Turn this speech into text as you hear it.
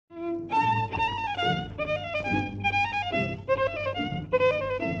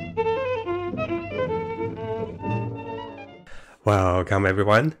Welcome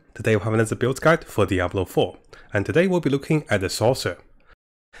everyone, today we'll have another build guide for Diablo 4, and today we'll be looking at the Sorcerer.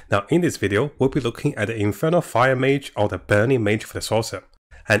 Now in this video, we'll be looking at the Inferno Fire Mage or the Burning Mage for the Sorcerer.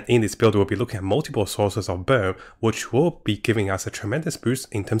 And in this build, we'll be looking at multiple sources of burn, which will be giving us a tremendous boost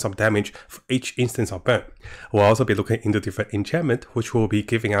in terms of damage for each instance of burn. We'll also be looking into different enchantment, which will be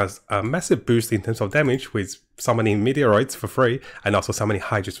giving us a massive boost in terms of damage with summoning Meteorites for free and also summoning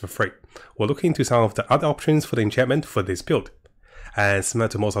Hydras for free. We'll look into some of the other options for the enchantment for this build. And similar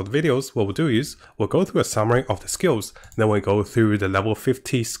to most of the videos, what we'll do is, we'll go through a summary of the skills, then we'll go through the level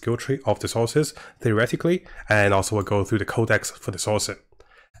 50 skill tree of the Sorcerers, theoretically, and also we'll go through the Codex for the Sorcerer.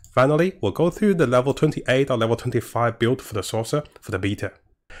 Finally, we'll go through the level 28 or level 25 build for the Sorcerer for the beta.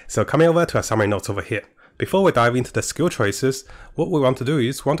 So coming over to our summary notes over here. Before we dive into the skill choices, what we want to do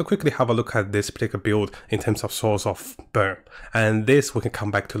is we want to quickly have a look at this particular build in terms of source of burn, and this we can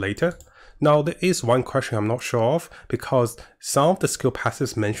come back to later. Now there is one question I'm not sure of, because some of the skill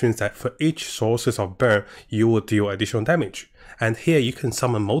passives mentions that for each sources of burn you will deal additional damage, and here you can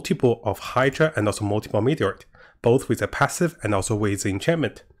summon multiple of Hydra and also multiple Meteor, both with a passive and also with the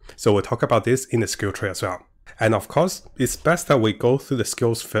enchantment. So we'll talk about this in the skill tree as well. And of course, it's best that we go through the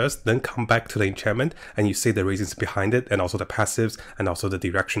skills first, then come back to the enchantment and you see the reasons behind it and also the passives and also the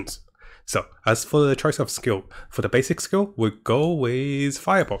directions. So as for the choice of skill, for the basic skill, we'll go with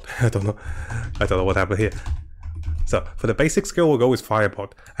Firebolt. I don't know what happened here. So for the basic skill, we'll go with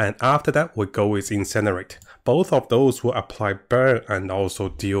Firebolt, and after that we'll go with Incinerate. Both of those will apply burn and also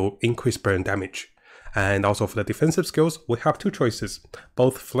deal increased burn damage. And also for the defensive skills, we have two choices.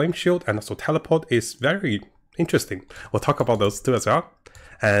 Both Flame Shield and also Teleport is very interesting. We'll talk about those two as well.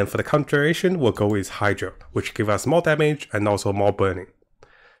 And for the conjuration, we'll go with Hydra, which gives us more damage and also more burning.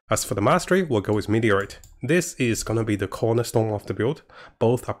 As for the mastery, we'll go with Meteorite. This is going to be the cornerstone of the build.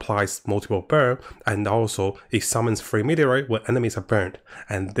 Both applies multiple burn and also it summons free Meteorite when enemies are burned.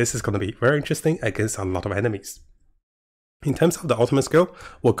 And this is going to be very interesting against a lot of enemies. In terms of the ultimate skill,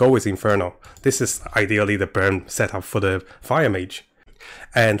 we'll go with Inferno. This is ideally the burn setup for the Fire Mage.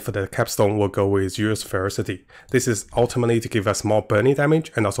 And for the capstone, we'll go with Use Ferocity. This is ultimately to give us more burning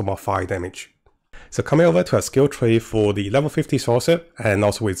damage and also more fire damage. So coming over to a skill tree for the level 50 Sorcerer and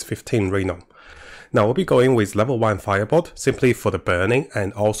also with 15 Reno. Now we'll be going with level 1 Firebolt simply for the burning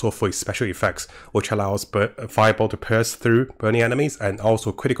and also for its special effects, which allows Firebolt to pierce through burning enemies, and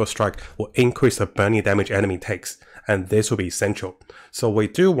also critical strike will increase the burning damage enemy takes, and this will be essential. So we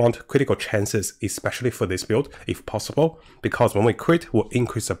do want critical chances, especially for this build if possible, because when we crit we'll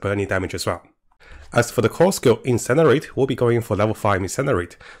increase the burning damage as well. As for the core skill Incinerate, we'll be going for level 5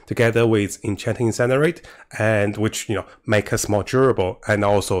 Incinerate, together with Enchanting Incinerate, and which make us more durable, and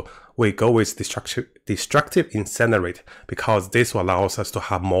also we go with Destructive Incinerate, because this will allow us to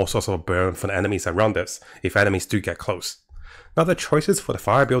have more source of burn for the enemies around us, if enemies do get close. Now the choices for the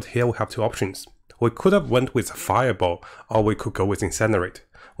fire build here, we have two options. We could have went with Fireball, or we could go with Incinerate.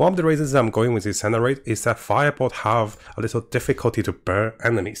 One of the reasons I'm going with Incinerate is that Firebolt have a little difficulty to burn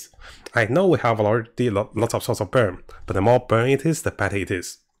enemies. I know we have already lots of source of burn, but the more burn it is, the better it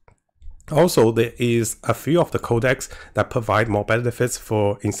is. Also, there is a few of the codex that provide more benefits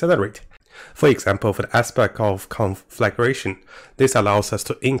for Incinerate. For example, for the aspect of conflagration, this allows us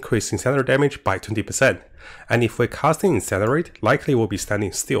to increase Incinerate damage by 20%. And if we're casting Incinerate, likely we'll be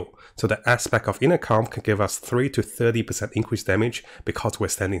standing still. So the aspect of inner calm can give us 3 to 30% increased damage because we're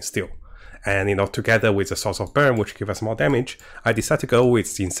standing still. And together with the source of burn, which gives us more damage, I decided to go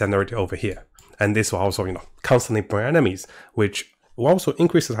with the Incinerate over here. And this will also, constantly burn enemies, which will also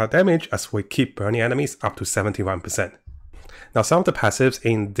increase our damage as we keep burning enemies up to 71%. Now some of the passives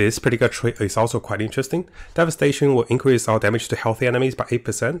in this particular tree is also quite interesting. Devastation will increase our damage to healthy enemies by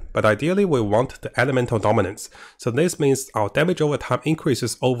 8%, but ideally we want the elemental dominance. So this means our damage over time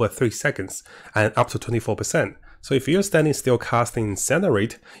increases over 3 seconds and up to 24%. So if you're standing still casting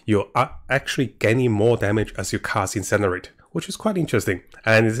Incinerate, you are actually gaining more damage as you cast Incinerate, which is quite interesting,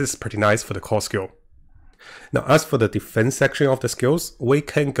 and this is pretty nice for the core skill. Now as for the defense section of the skills, we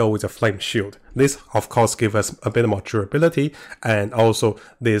can go with a Flame Shield. This of course gives us a bit more durability, and also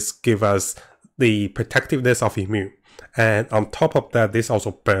this gives us the protectiveness of immune. And on top of that, this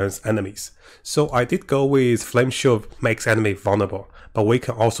also burns enemies. So I did go with Flame Shield makes enemy vulnerable, but we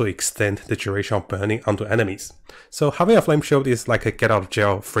can also extend the duration of burning onto enemies. So having a Flame Shield is like a get out of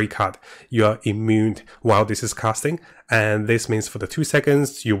jail free card. You are immune while this is casting, and this means for the 2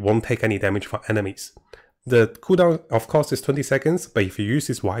 seconds you won't take any damage from enemies. The cooldown of course is 20 seconds, but if you use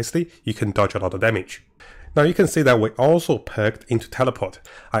this wisely, you can dodge a lot of damage. Now you can see that we also perked into Teleport.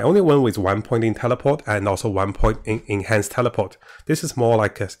 I only went with 1 point in Teleport and also 1 point in Enhanced Teleport. This is more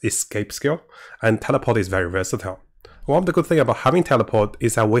like an escape skill, and Teleport is very versatile. One of the good things about having teleport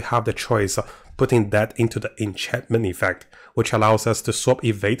is that we have the choice of putting that into the enchantment effect, which allows us to swap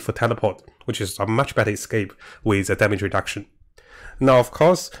evade for teleport, which is a much better escape with a damage reduction. Now, of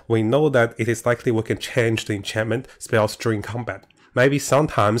course, we know that it is likely we can change the enchantment spells during combat. Maybe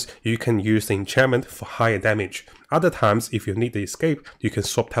sometimes you can use the enchantment for higher damage. Other times, if you need the escape, you can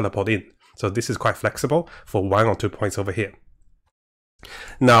swap teleport in. So this is quite flexible for 1 or 2 points over here.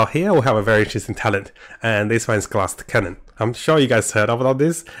 Now here we have a very interesting talent, and this one is Glass Cannon. I'm sure you guys heard about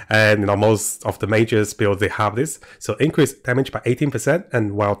this, and most of the mages builds they have this. So increase damage by 18%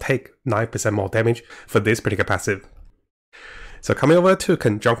 and will take 9% more damage for this particular passive. So coming over to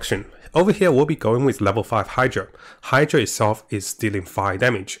Conjunction. Over here we'll be going with level 5 Hydra. Hydra itself is dealing 5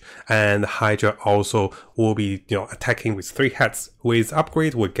 damage, and Hydra also will be attacking with 3 heads. With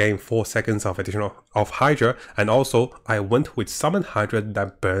upgrade we'll gain 4 seconds of additional of Hydra, and also I went with Summon Hydra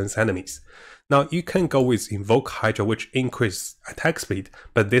that burns enemies. Now you can go with Invoke Hydra, which increases attack speed,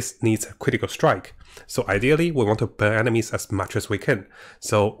 but this needs a critical strike. So ideally we want to burn enemies as much as we can.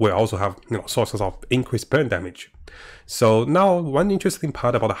 So we also have sources of increased burn damage. So now one interesting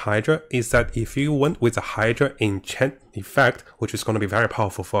part about the Hydra is that if you went with the Hydra enchant effect, which is going to be very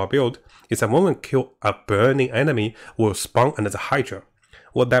powerful for our build, is that when we kill a burning enemy, we'll spawn another Hydra.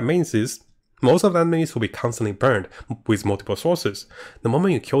 What that means is most of the enemies will be constantly burned with multiple sources. The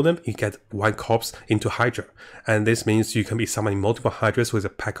moment you kill them, you get 1 corpse into Hydra, and this means you can be summoning multiple Hydras with a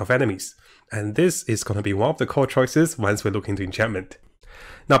pack of enemies. And this is going to be one of the core choices once we look into enchantment.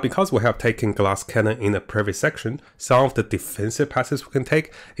 Now, because we have taken Glass Cannon in the previous section, some of the defensive passives we can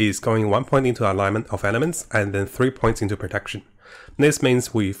take is going 1 point into alignment of elements and then 3 points into protection. This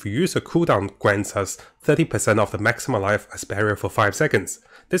means if we use a cooldown grants us 30% of the maximum life as barrier for 5 seconds.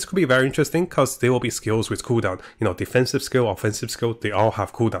 This could be very interesting because there will be skills with cooldown. Defensive skill, offensive skill, they all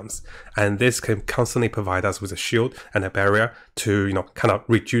have cooldowns. And this can constantly provide us with a shield and a barrier to, kind of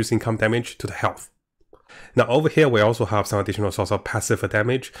reduce income damage to the health. Now over here we also have some additional source of passive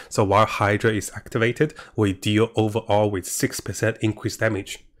damage. So while Hydra is activated, we deal overall with 6% increased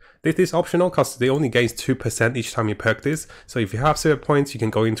damage. This is optional because they only gain 2% each time you perk this, so if you have spirit points you can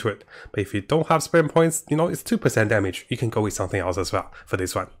go into it. But if you don't have spirit points, it's 2% damage, you can go with something else as well for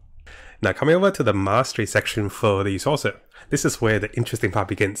this one. Now coming over to the mastery section for the Sorcerer, this is where the interesting part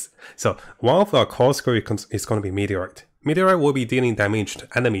begins. So one of our core skills is going to be Meteorite. Meteorite will be dealing damage to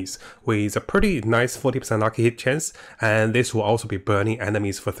enemies with a pretty nice 40% lucky hit chance, and this will also be burning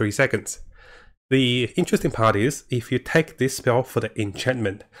enemies for 3 seconds. The interesting part is, if you take this spell for the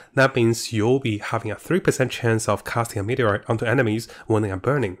enchantment, that means you'll be having a 3% chance of casting a meteorite onto enemies when they are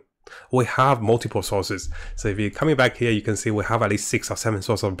burning. We have multiple sources, so if you're coming back here you can see we have at least 6 or 7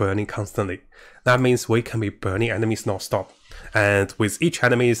 sources of burning constantly. That means we can be burning enemies non-stop, and with each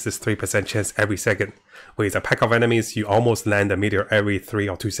enemy is this 3% chance every second. With a pack of enemies you almost land a meteor every 3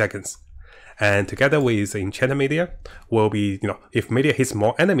 or 2 seconds. And together with the Enchanted Meteor, will be, if Meteor hits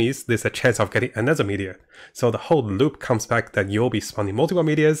more enemies, there's a chance of getting another Meteor. So the whole loop comes back that you'll be spawning multiple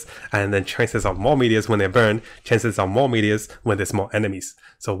Meteors, and then chances of more Meteors when they burn, chances of more Meteors when there's more enemies.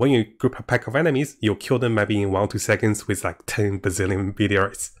 So when you group a pack of enemies, you'll kill them maybe in 1 or 2 seconds with like 10 bazillion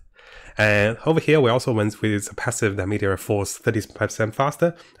meteorites. And over here we also went with a passive that Meteor falls 30%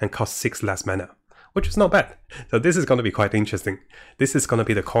 faster and costs 6 less mana, which is not bad. So this is going to be quite interesting. This is going to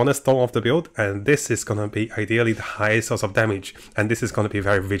be the cornerstone of the build, and this is going to be ideally the highest source of damage, and this is going to be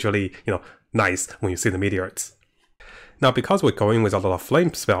very visually, nice when you see the meteorites. Now, because we're going with a lot of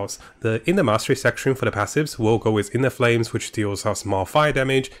flame spells, the Inner Mastery section for the passives will go with Inner Flames, which deals us more fire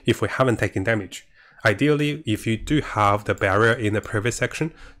damage if we haven't taken damage. Ideally, if you do have the barrier in the previous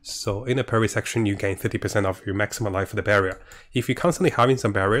section, so in the previous section you gain 30% of your maximum life for the barrier. If you're constantly having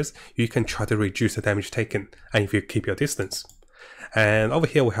some barriers, you can try to reduce the damage taken, and if you keep your distance. And over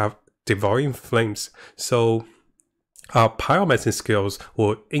here we have Devouring Flames. So our pyromancy skills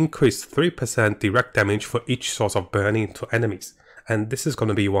will increase 3% direct damage for each source of burning to enemies. And this is going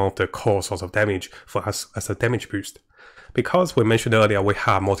to be one of the core sources of damage for us as a damage boost. Because we mentioned earlier we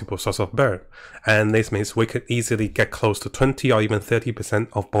have multiple sources of burn, and this means we can easily get close to 20 or even 30%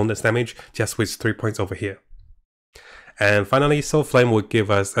 of bonus damage just with 3 points over here. And finally, Soul Flame will give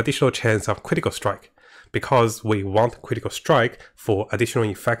us additional chance of critical strike, because we want critical strike for additional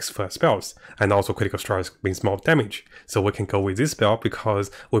effects for spells, and also critical strike means more damage. So we can go with this spell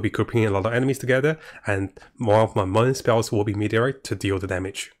because we'll be grouping a lot of enemies together, and one of my main spells will be Meteorite to deal the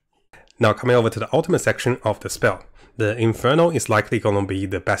damage. Now coming over to the ultimate section of the spell. The Inferno is likely going to be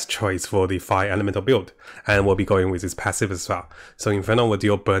the best choice for the fire elemental build, and we'll be going with its passive as well. So Inferno will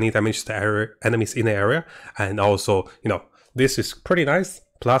deal burning damage to enemies in the area, and also, this is pretty nice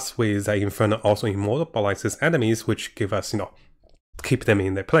Plus with the Inferno also immobilizes enemies, which give us, keep them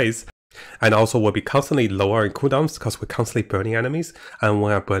in their place. And also will be constantly lowering cooldowns because we're constantly burning enemies, and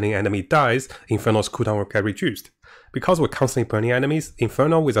when a burning enemy dies, Inferno's cooldown will get reduced. Because we're constantly burning enemies,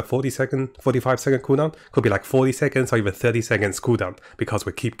 Inferno with a 45 second cooldown could be like 40 seconds or even 30 seconds cooldown because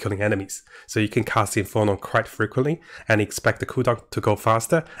we keep killing enemies. So you can cast Inferno quite frequently and expect the cooldown to go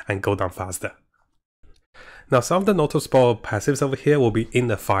faster and go down faster. Now some of the noticeable passives over here will be in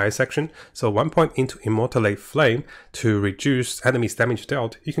the fire section, so 1 point into Immortalate Flame to reduce enemies damage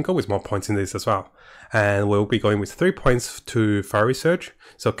dealt. You can go with more points in this as well. And we'll be going with 3 points to Fiery Surge,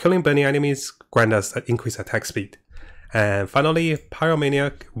 so killing burning enemies grant us an increased attack speed. And finally,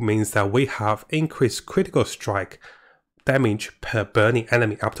 Pyromaniac means that we have increased critical strike damage per burning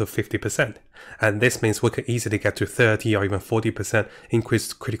enemy up to 50%. And this means we can easily get to 30 or even 40%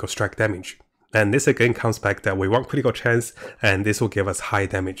 increased critical strike damage. And this again comes back that we want critical chance, and this will give us high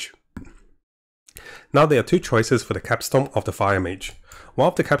damage. Now there are two choices for the capstone of the Fire Mage. One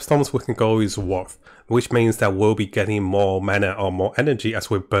of the capstones we can go is Worth, which means that we'll be getting more mana or more energy as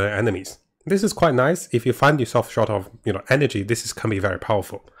we burn enemies. This is quite nice. If you find yourself short of energy, this can be very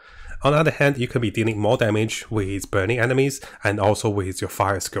powerful. On the other hand, you can be dealing more damage with burning enemies and also with your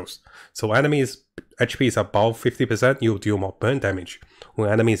fire skills. So enemies HP is above 50%, you'll deal more burn damage.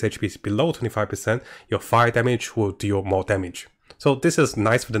 When enemies HP is below 25%, your fire damage will deal more damage. So this is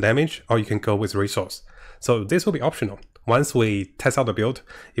nice for the damage, or you can go with resource. So this will be optional. Once we test out the build,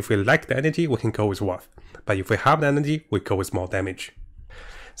 if we lack the energy, we can go with Worth. But if we have the energy, we go with more damage.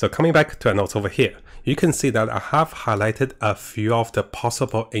 So coming back to our notes over here, you can see that I have highlighted a few of the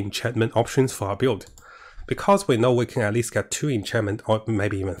possible enchantment options for our build. Because we know we can at least get 2 enchantments, or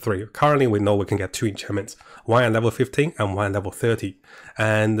maybe even 3. Currently we know we can get 2 enchantments, one at level 15 and one at level 30.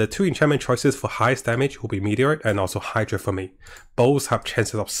 And the 2 enchantment choices for highest damage will be Meteor and also Hydra for me. Both have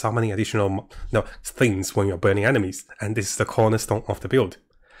chances of summoning additional things when you're burning enemies, and this is the cornerstone of the build.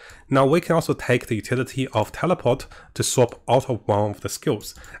 Now we can also take the utility of Teleport to swap out of one of the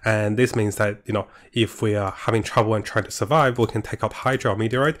skills, and this means that if we are having trouble and trying to survive, we can take out Hydra or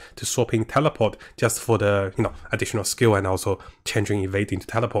Meteorite to swap in Teleport just for the additional skill and also changing Evade into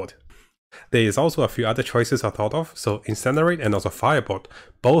Teleport. There is also a few other choices I thought of, so Incinerate and also Firebolt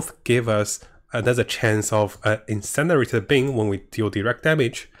both give us another chance of an incinerated being when we deal direct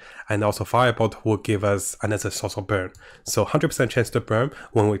damage, and also Firebolt will give us another source of burn. So 100% chance to burn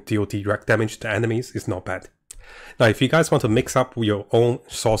when we deal direct damage to enemies is not bad. Now if you guys want to mix up your own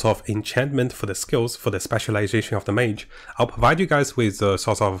source of enchantment for the skills for the specialization of the mage, I'll provide you guys with the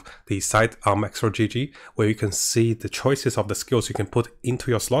source of the site Extra.gg, where you can see the choices of the skills you can put into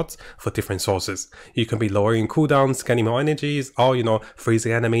your slots for different sources. You can be lowering cooldowns, getting more energies, or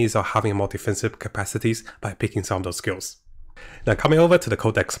freezing enemies or having more defensive capacities by picking some of those skills. Now coming over to the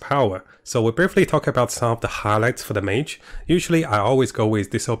Codex of Power, so we'll briefly talk about some of the highlights for the mage. Usually I always go with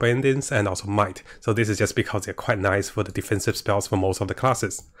Disobedience and also Might, so this is just because they're quite nice for the defensive spells for most of the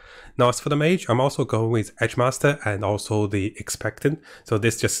classes. Now as for the mage, I'm also going with Edgemaster and also the Expectant, so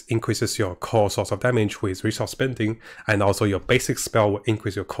this just increases your core source of damage with resource spending, and also your basic spell will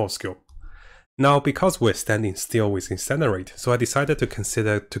increase your core skill. Now, because we're standing still with Incinerate, so I decided to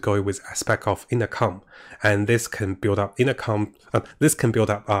consider to go with aspect of Inner Calm, and this can build up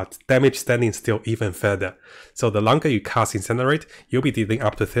damage standing still even further. So the longer you cast Incinerate, you'll be dealing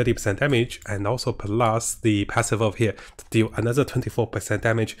up to 30% damage, and also plus the passive over here to deal another 24%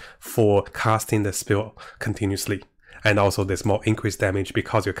 damage for casting the spell continuously. And also there's more increased damage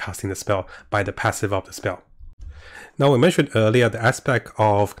because you're casting the spell by the passive of the spell. Now we mentioned earlier the aspect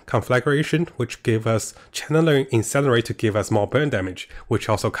of Conflagration, which gave us channeling Incinerate to give us more burn damage, which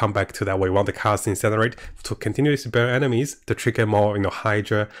also come back to that we want to cast Incinerate to continuously burn enemies to trigger more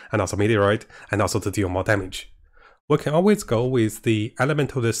Hydra and also Meteorite, and also to deal more damage. We can always go with the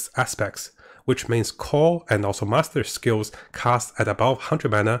Elementalist aspects, which means core and also master skills cast at above 100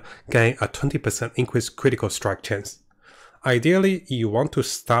 mana gain a 20% increased critical strike chance. Ideally, you want to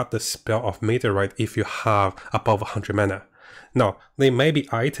start the spell of Meteorite if you have above 100 mana. Now, there may be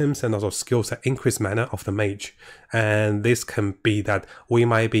items and also skills that increase mana of the mage, and this can be that we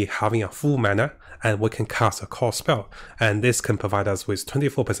might be having a full mana and we can cast a core spell, and this can provide us with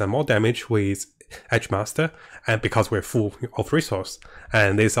 24% more damage with Edgemaster, and because we're full of resource,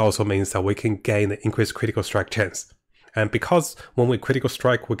 and this also means that we can gain an increased critical strike chance. And because when we critical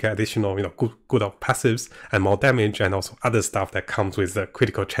strike, we get additional, good of passives and more damage, and also other stuff that comes with the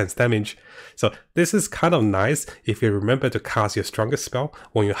critical chance damage. So this is kind of nice if you remember to cast your strongest spell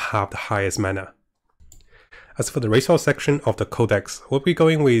when you have the highest mana. As for the resource section of the Codex, we'll be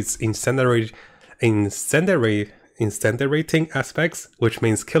going with Incinerate Incinerating aspects, which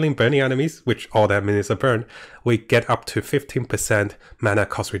means killing burning enemies, which all that means is a burn, we get up to 15% mana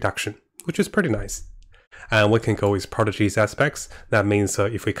cost reduction, which is pretty nice. And we can go with Prodigy's aspects. That means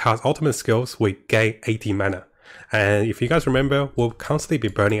if we cast ultimate skills, we gain 80 mana. And if you guys remember, we'll constantly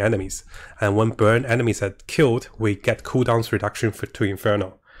be burning enemies. And when burn enemies are killed, we get cooldowns reduction to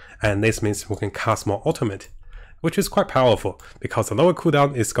Inferno. And this means we can cast more ultimate, which is quite powerful, because the lower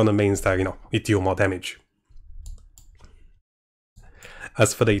cooldown is gonna mean that, you deal more damage.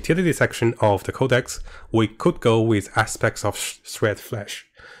 As for the utility section of the Codex, we could go with aspects of Shred Flesh.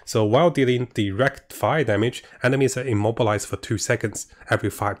 So while dealing direct fire damage, enemies are immobilized for 2 seconds every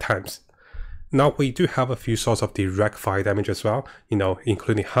 5 times. Now we do have a few sorts of direct fire damage as well,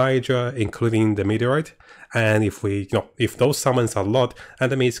 including Hydra, including the Meteor, and if those summons are a lot,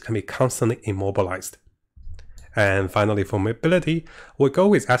 enemies can be constantly immobilized. And finally, for mobility, we'll go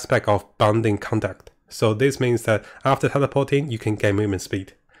with aspect of Bounding Conduct. So this means that after teleporting, you can gain movement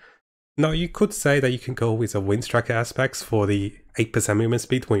speed. Now you could say that you can go with the Wind Striker aspects for the 8% movement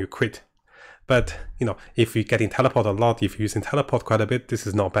speed when you crit. But, if you're getting teleport a lot, if you're using teleport quite a bit, this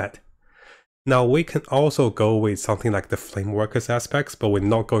is not bad. Now we can also go with something like the Flame Workers aspects, but we're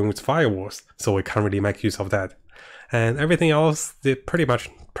not going with Fire Wars, so we can't really make use of that. And everything else, they're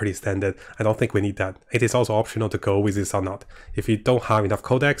pretty standard. I don't think we need that. It is also optional to go with this or not. If you don't have enough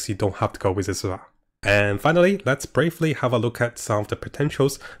codex, you don't have to go with this as well. And finally, let's briefly have a look at some of the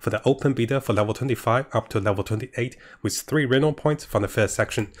potentials for the open beta for level 25 up to level 28 with 3 renown points from the first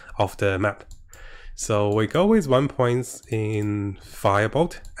section of the map. So we go with 1 point in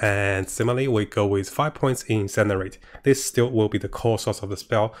Firebolt, and similarly we go with 5 points in Incinerate. This still will be the core source of the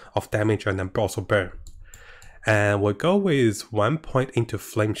spell of damage and then also burn. And we'll go with 1 point into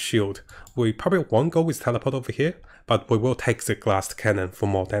Flame Shield. We probably won't go with Teleport over here, but we will take the Glass Cannon for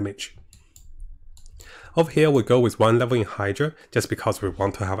more damage. Over here we go with 1 level in Hydra, just because we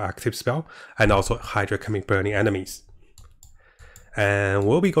want to have an active spell, and also Hydra can be burning enemies. And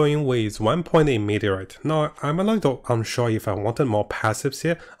we'll be going with 1 point in Meteor. Now I'm a little unsure if I wanted more passives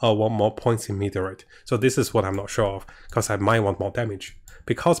here or want more points in Meteor. So this is what I'm not sure of, because I might want more damage.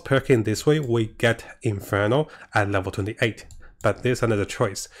 Because perking this way, we get Inferno at level 28. But there's another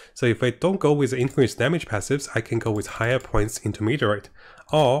choice. So if I don't go with the increased damage passives, I can go with higher points into Meteor.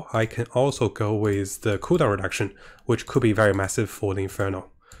 Or I can also go with the cooldown reduction, which could be very massive for the Inferno.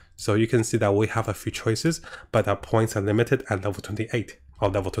 So you can see that we have a few choices, but our points are limited at level 28 or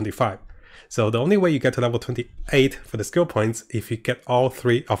level 25. So the only way you get to level 28 for the skill points if you get all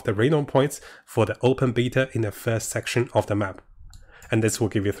 3 of the renown points for the open beta in the first section of the map. And this will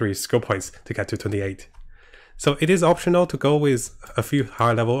give you 3 skill points to get to 28. So it is optional to go with a few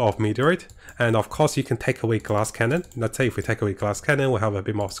high level of Meteor, and of course you can take away Glass Cannon. Let's say if we take away Glass Cannon, we'll have a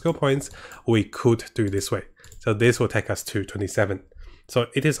bit more skill points. We could do this way. So this will take us to 27. So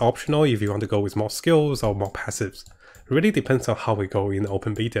it is optional if you want to go with more skills or more passives. It really depends on how we go in the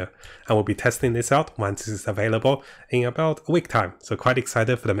open beta, and we'll be testing this out once this is available in about a week time. So quite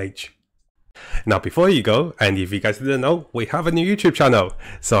excited for the Mage. Now before you go, and if you guys didn't know, we have a new YouTube channel.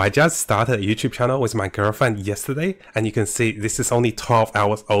 So I just started a YouTube channel with my girlfriend yesterday, and you can see this is only 12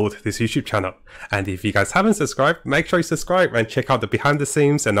 hours old, this YouTube channel. And if you guys haven't subscribed, make sure you subscribe and check out the behind the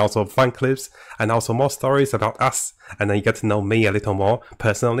scenes and also fun clips and also more stories about us. And then you get to know me a little more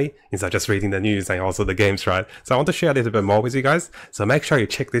personally instead of just reading the news and also the games, right? So I want to share a little bit more with you guys. So make sure you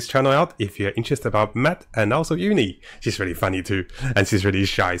check this channel out if you're interested about Matt and also Uni. She's really funny too, and she's really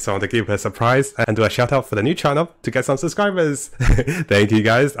shy. So I want to give her a surprise and do a shout out for the new channel to get some subscribers. Thank you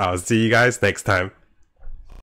guys. I'll see you guys next time.